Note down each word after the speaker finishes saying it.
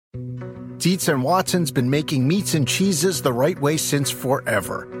Dietz and Watson's been making meats and cheeses the right way since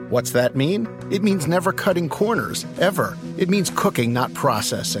forever. What's that mean? It means never cutting corners, ever. It means cooking, not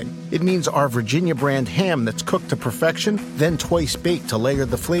processing. It means our Virginia brand ham that's cooked to perfection, then twice baked to layer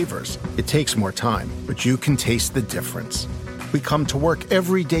the flavors. It takes more time, but you can taste the difference. We come to work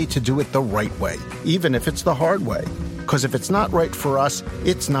every day to do it the right way, even if it's the hard way. Because if it's not right for us,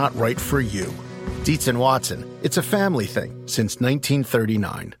 it's not right for you. Dietz and Watson, it's a family thing since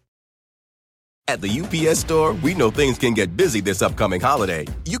 1939. At the UPS Store, we know things can get busy this upcoming holiday.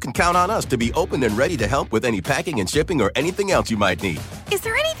 You can count on us to be open and ready to help with any packing and shipping or anything else you might need. Is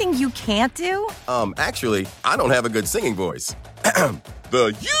there anything you can't do? Actually, I don't have a good singing voice.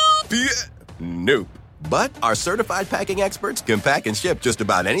 The UPS... Nope. But our certified packing experts can pack and ship just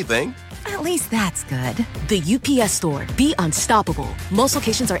about anything. At least that's good. The UPS Store. Be unstoppable. Most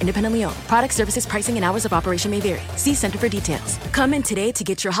locations are independently owned. Product, services, pricing, and hours of operation may vary. See Center for details. Come in today to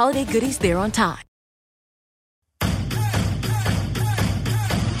get your holiday goodies there on time.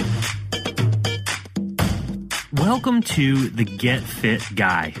 Welcome to The Get Fit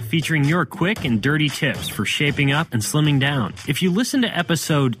Guy, featuring your quick and dirty tips for shaping up and slimming down. If you listen to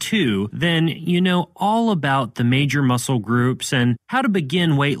episode 2, then you know all about the major muscle groups and how to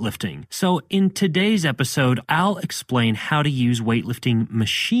begin weightlifting. So in today's episode, I'll explain how to use weightlifting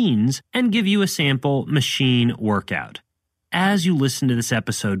machines and give you a sample machine workout. As you listen to this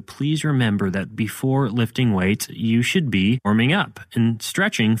episode, please remember that before lifting weights, you should be warming up and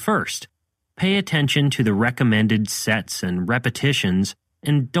stretching first. Pay attention to the recommended sets and repetitions,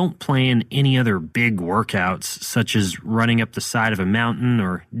 and don't plan any other big workouts such as running up the side of a mountain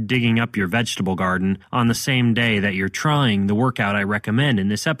or digging up your vegetable garden on the same day that you're trying the workout I recommend in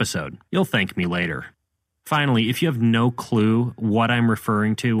this episode. You'll thank me later. Finally, if you have no clue what I'm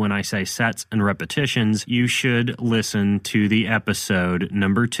referring to when I say sets and repetitions, you should listen to the episode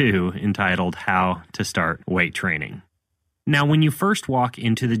number 2 entitled How to Start Weight Training. Now, when you first walk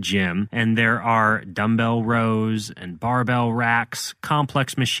into the gym and there are dumbbell rows and barbell racks,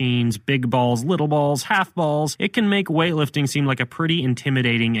 complex machines, big balls, little balls, half balls, it can make weightlifting seem like a pretty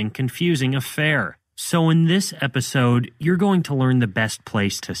intimidating and confusing affair. So in this episode, you're going to learn the best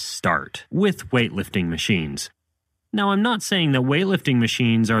place to start with weightlifting machines. Now, I'm not saying that weightlifting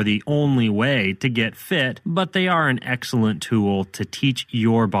machines are the only way to get fit, but they are an excellent tool to teach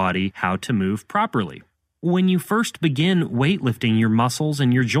your body how to move properly. When you first begin weightlifting, your muscles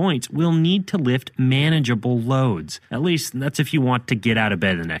and your joints will need to lift manageable loads. At least that's if you want to get out of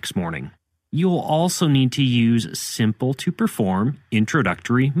bed the next morning. You'll also need to use simple to perform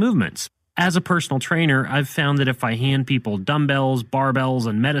introductory movements. As a personal trainer, I've found that if I hand people dumbbells, barbells,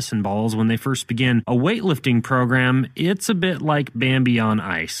 and medicine balls when they first begin a weightlifting program, it's a bit like Bambi on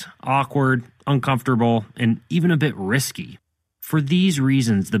ice. Awkward, uncomfortable, and even a bit risky. For these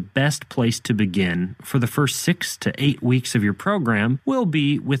reasons, the best place to begin for the first 6 to 8 weeks of your program will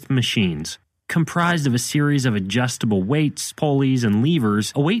be with machines. Comprised of a series of adjustable weights, pulleys, and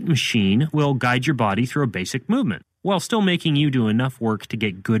levers, a weight machine will guide your body through a basic movement, while still making you do enough work to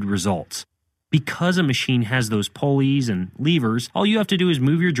get good results. Because a machine has those pulleys and levers, all you have to do is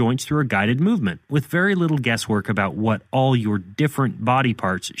move your joints through a guided movement, with very little guesswork about what all your different body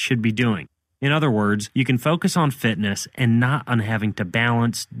parts should be doing. In other words, you can focus on fitness and not on having to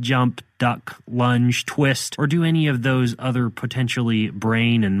balance, jump, duck, lunge, twist, or do any of those other potentially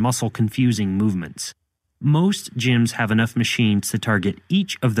brain and muscle confusing movements. Most gyms have enough machines to target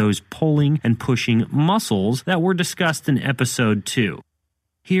each of those pulling and pushing muscles that were discussed in episode 2.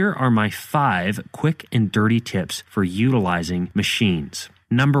 Here are my 5 quick and dirty tips for utilizing machines.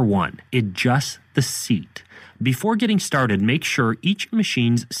 Number 1, adjust the seat. Before getting started, make sure each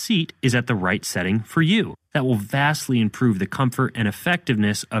machine's seat is at the right setting for you. That will vastly improve the comfort and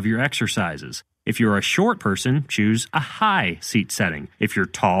effectiveness of your exercises. If you're a short person, choose a high seat setting. If you're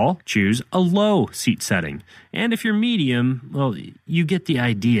tall, choose a low seat setting. And if you're medium, well, you get the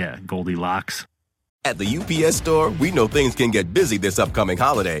idea, Goldilocks. At the UPS Store, we know things can get busy this upcoming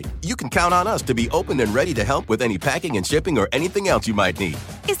holiday. You can count on us to be open and ready to help with any packing and shipping or anything else you might need.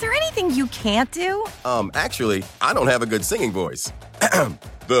 Is there anything you can't do? Actually, I don't have a good singing voice.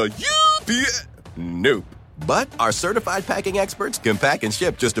 The UPS... Nope. But our certified packing experts can pack and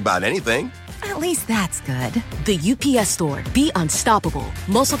ship just about anything. At least that's good. The UPS Store. Be unstoppable.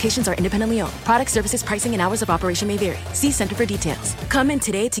 Most locations are independently owned. Product, services, pricing, and hours of operation may vary. See Center for details. Come in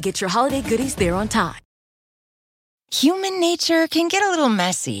today to get your holiday goodies there on time. Human nature can get a little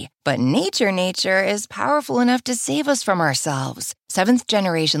messy, but nature is powerful enough to save us from ourselves. Seventh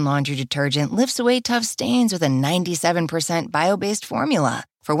Generation Laundry Detergent lifts away tough stains with a 97% bio-based formula.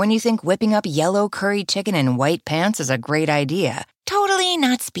 For when you think whipping up yellow curry chicken in white pants is a great idea. Totally really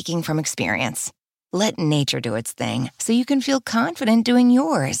not speaking from experience. Let nature do its thing so you can feel confident doing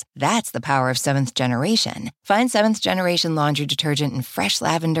yours. That's the power of Seventh Generation. Find Seventh Generation laundry detergent in fresh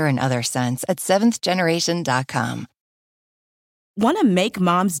lavender and other scents at seventhgeneration.com. Want to make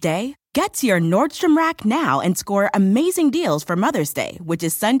Mom's day? Get to your Nordstrom Rack now and score amazing deals for Mother's Day, which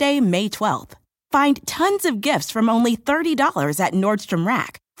is Sunday, May 12th. Find tons of gifts from only $30 at Nordstrom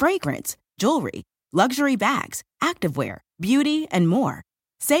Rack. Fragrance, jewelry, luxury bags, activewear, beauty, and more.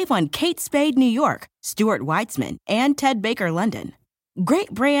 Save on Kate Spade New York, Stuart Weitzman, and Ted Baker London.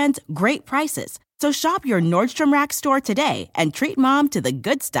 Great brands, great prices. So shop your Nordstrom Rack store today and treat Mom to the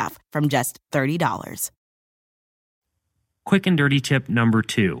good stuff from just $30. Quick and dirty tip number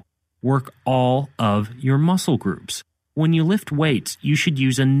 2. Work all of your muscle groups. When you lift weights, you should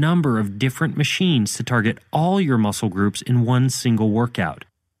use a number of different machines to target all your muscle groups in one single workout.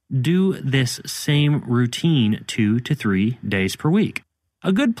 Do this same routine 2 to 3 days per week.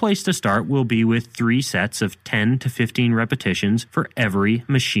 A good place to start will be with 3 sets of 10 to 15 repetitions for every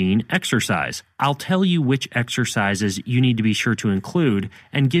machine exercise. I'll tell you which exercises you need to be sure to include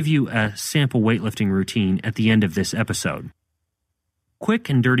and give you a sample weightlifting routine at the end of this episode. Quick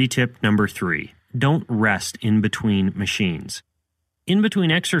and dirty tip number 3. Don't rest in between machines. In between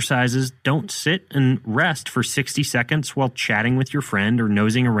exercises, don't sit and rest for 60 seconds while chatting with your friend or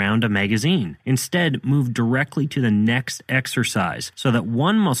nosing around a magazine. Instead, move directly to the next exercise so that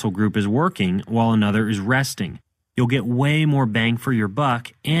one muscle group is working while another is resting. You'll get way more bang for your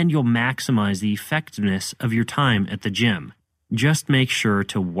buck and you'll maximize the effectiveness of your time at the gym. Just make sure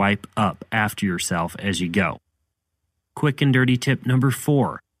to wipe up after yourself as you go. Quick and dirty tip number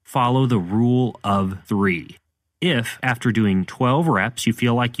 4. Follow the rule of 3. If, after doing 12 reps, you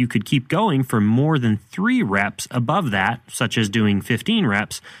feel like you could keep going for more than 3 reps above that, such as doing 15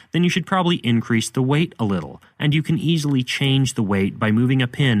 reps, then you should probably increase the weight a little. And you can easily change the weight by moving a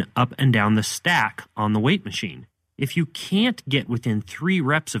pin up and down the stack on the weight machine. If you can't get within 3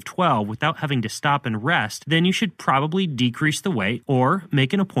 reps of 12 without having to stop and rest, then you should probably decrease the weight or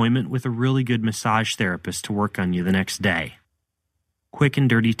make an appointment with a really good massage therapist to work on you the next day. Quick and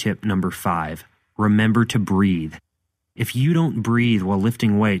dirty tip number 5. Remember to breathe. If you don't breathe while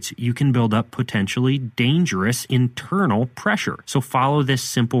lifting weights, you can build up potentially dangerous internal pressure. So follow this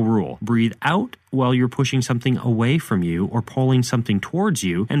simple rule. Breathe out while you're pushing something away from you or pulling something towards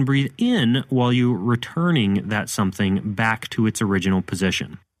you, and breathe in while you're returning that something back to its original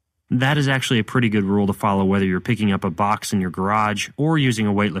position. That is actually a pretty good rule to follow whether you're picking up a box in your garage or using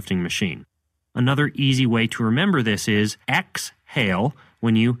a weightlifting machine. Another easy way to remember this is exhale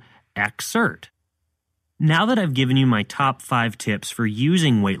when you exert. Now that I've given you my top 5 tips for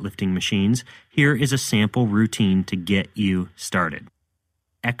using weightlifting machines, here is a sample routine to get you started.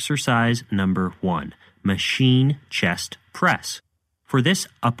 Exercise number 1, machine chest press. For this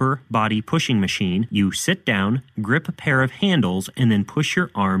upper body pushing machine, you sit down, grip a pair of handles, and then push your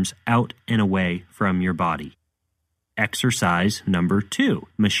arms out and away from your body. Exercise number 2,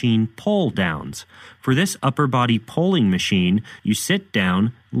 machine pull downs. For this upper body pulling machine, you sit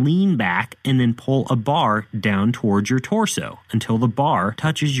down, lean back, and then pull a bar down towards your torso until the bar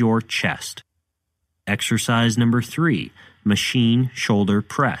touches your chest. Exercise number 3, machine shoulder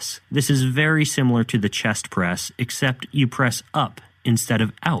press. This is very similar to the chest press, except you press up instead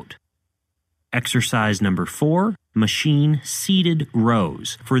of out. Exercise number 4, machine seated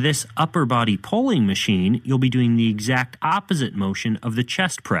rows. For this upper body pulling machine, you'll be doing the exact opposite motion of the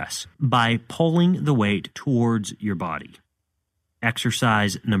chest press by pulling the weight towards your body.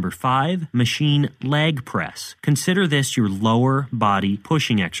 Exercise number 5, machine leg press. Consider this your lower body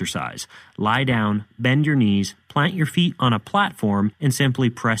pushing exercise. Lie down, bend your knees, plant your feet on a platform, and simply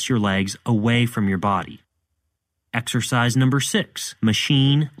press your legs away from your body. Exercise number 6,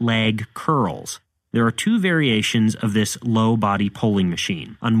 machine leg curls. There are 2 variations of this low body pulling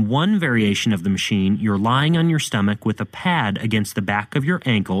machine. On one variation of the machine, you're lying on your stomach with a pad against the back of your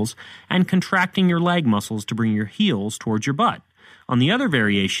ankles and contracting your leg muscles to bring your heels towards your butt. On the other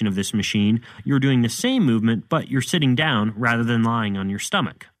variation of this machine, you're doing the same movement, but you're sitting down rather than lying on your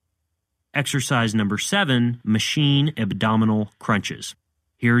stomach. Exercise number 7, machine abdominal crunches.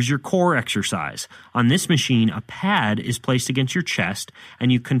 Here's your core exercise. On this machine, a pad is placed against your chest,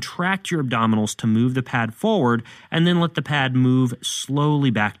 and you contract your abdominals to move the pad forward, and then let the pad move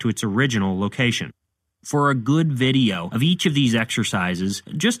slowly back to its original location. For a good video of each of these exercises,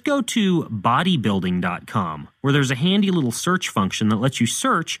 just go to bodybuilding.com, where there's a handy little search function that lets you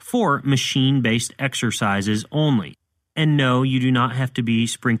search for machine-based exercises only. And no, you do not have to be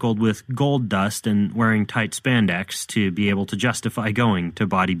sprinkled with gold dust and wearing tight spandex to be able to justify going to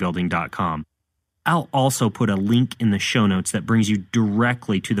bodybuilding.com. I'll also put a link in the show notes that brings you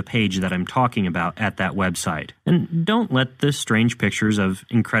directly to the page that I'm talking about at that website. And don't let the strange pictures of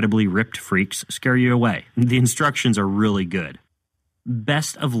incredibly ripped freaks scare you away. The instructions are really good.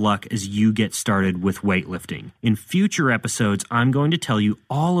 Best of luck as you get started with weightlifting. In future episodes, I'm going to tell you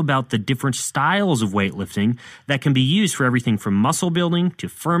all about the different styles of weightlifting that can be used for everything from muscle building to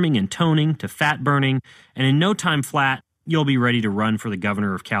firming and toning to fat burning, and in no time flat, you'll be ready to run for the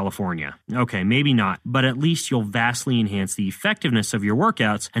governor of California. Okay, maybe not, but at least you'll vastly enhance the effectiveness of your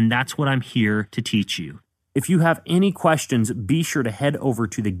workouts, and that's what I'm here to teach you. If you have any questions, be sure to head over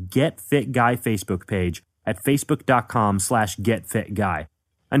to the Get Fit Guy Facebook page at facebook.com/getfitguy.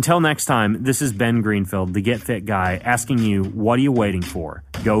 Until next time, this is Ben Greenfield, the Get Fit Guy, asking you, what are you waiting for?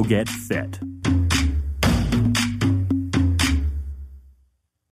 Go get fit.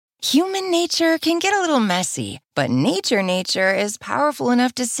 Human nature can get a little messy, but nature is powerful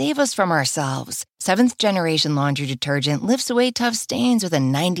enough to save us from ourselves. Seventh Generation Laundry Detergent lifts away tough stains with a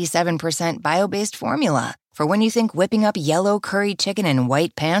 97% bio-based formula. For when you think whipping up yellow curry chicken in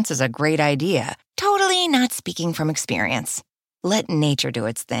white pants is a great idea. Totally not speaking from experience. Let nature do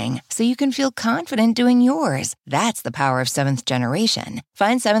its thing so you can feel confident doing yours. That's the power of Seventh Generation.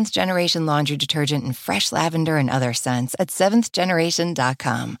 Find Seventh Generation Laundry Detergent in fresh lavender and other scents at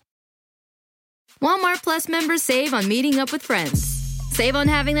seventhgeneration.com. Walmart Plus members save on meeting up with friends. Save on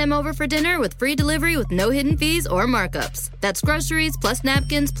having them over for dinner with free delivery with no hidden fees or markups. That's groceries, plus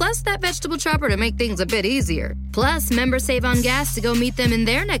napkins, plus that vegetable chopper to make things a bit easier. Plus, members save on gas to go meet them in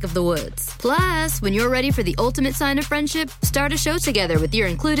their neck of the woods. Plus, when you're ready for the ultimate sign of friendship, start a show together with your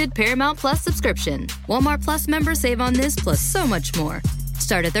included Paramount Plus subscription. Walmart Plus members save on this plus so much more.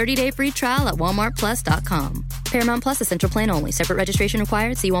 Start a 30-day free trial at walmartplus.com. Paramount Plus Essential Plan only. Separate registration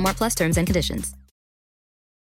required. See Walmart Plus terms and conditions.